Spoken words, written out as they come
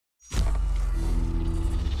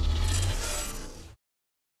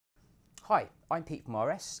Hi, I'm Pete from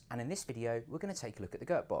RS, and in this video we're going to take a look at the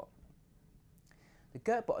Gertbot. The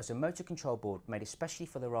Gertbot is a motor control board made especially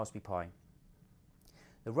for the Raspberry Pi.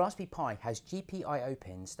 The Raspberry Pi has GPIO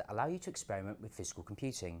pins that allow you to experiment with physical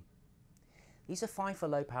computing. These are fine for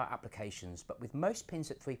low power applications, but with most pins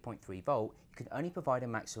at 3.3 volt you can only provide a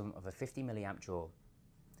maximum of a 50 milliamp draw.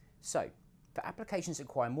 So, for applications that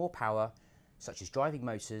require more power, such as driving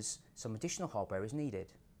motors, some additional hardware is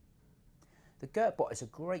needed. The Gertbot is a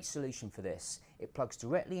great solution for this. It plugs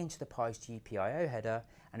directly into the Pi's GPIO header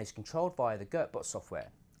and is controlled via the Gertbot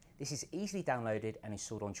software. This is easily downloaded and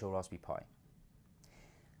installed onto your Raspberry Pi.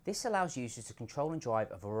 This allows users to control and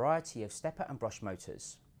drive a variety of stepper and brush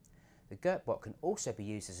motors. The Gertbot can also be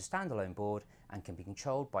used as a standalone board and can be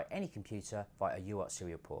controlled by any computer via a UART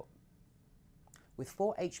serial port. With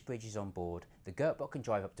 4 H bridges on board, the Gertbot can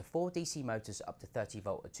drive up to 4 DC motors up to 30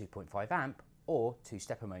 volt at 2.5 amp or 2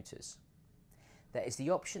 stepper motors. There is the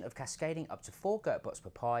option of cascading up to 4 Gertbots per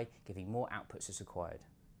Pi, giving more outputs as required.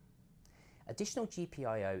 Additional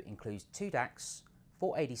GPIO includes 2 DACs,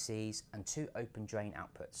 4 ADCs and 2 open drain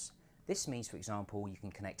outputs. This means, for example, you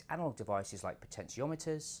can connect analog devices like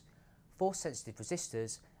potentiometers, force-sensitive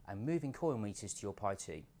resistors and moving coil meters to your Pi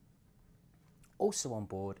 2. Also on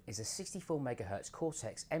board is a 64 MHz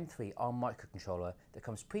Cortex M3 ARM microcontroller that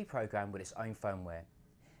comes pre-programmed with its own firmware.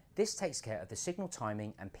 This takes care of the signal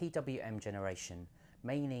timing and PWM generation,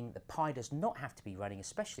 meaning the Pi does not have to be running a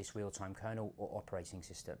specialist real-time kernel or operating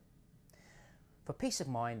system. For peace of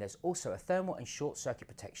mind, there's also a thermal and short circuit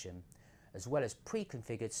protection, as well as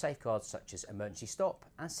pre-configured safeguards such as emergency stop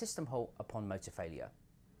and system halt upon motor failure.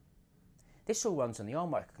 This all runs on the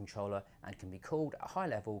ARM microcontroller and can be called at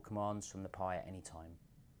high-level commands from the Pi at any time.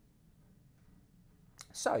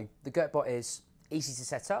 So, the Gertbot is easy to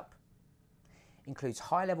set up, includes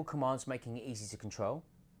high-level commands making it easy to control.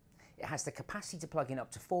 It has the capacity to plug in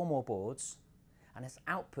up to 4 more boards and has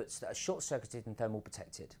outputs that are short-circuited and thermal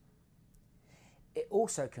protected. It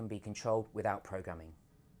also can be controlled without programming.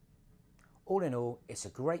 All in all, it's a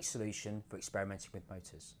great solution for experimenting with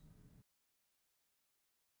motors.